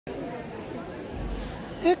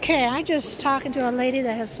Okay, I just talking to a lady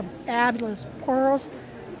that has some fabulous pearls.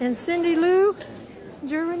 And Cindy Lou,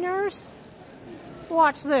 jewelry nurse,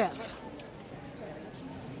 watch this.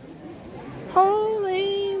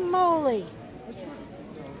 Holy moly.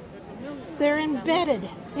 They're embedded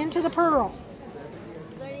into the pearl.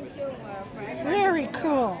 Very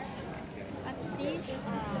cool. But this is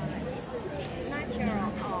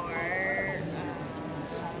natural or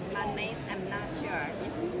man-made, I'm not sure.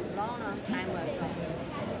 It's a long time ago.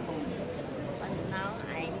 But now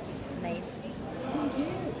I made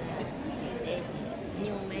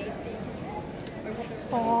new made.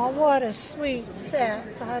 Oh, what a sweet set.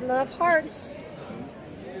 I love hearts.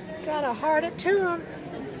 Got a heart at 2 of them.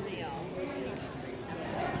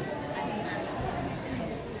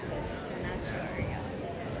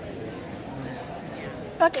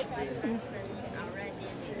 Okay.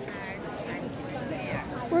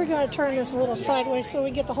 We're going to turn this a little sideways so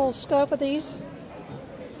we get the whole scope of these.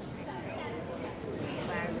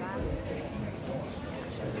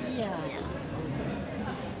 Yeah.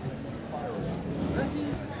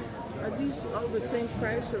 Are these all the same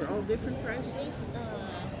price or all different prices?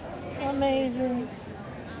 Amazing.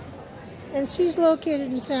 And she's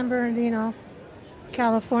located in San Bernardino,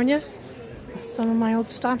 California. Some of my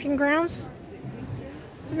old stomping grounds.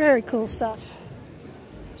 Very cool stuff.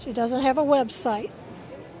 She doesn't have a website,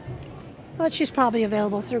 but she's probably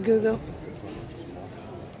available through Google.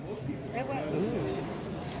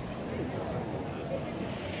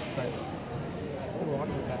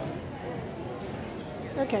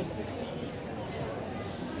 Okay.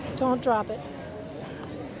 Don't drop it.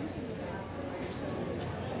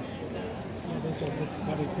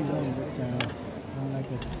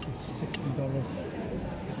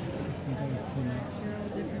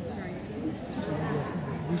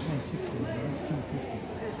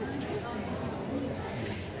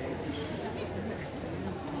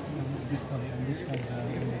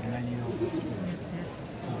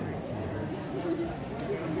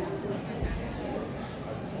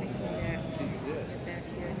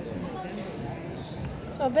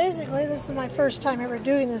 So basically, this is my first time ever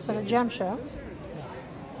doing this at a gem show.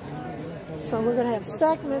 So we're going to have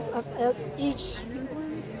segments of each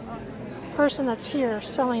person that's here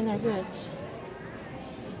selling their goods.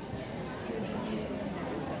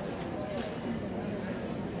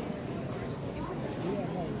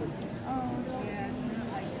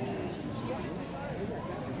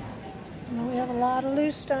 And we have a lot of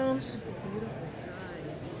loose stones.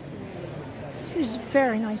 She's a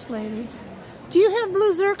very nice lady. Do you have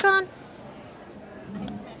blue zircon?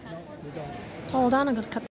 Hold on, I'm going to cut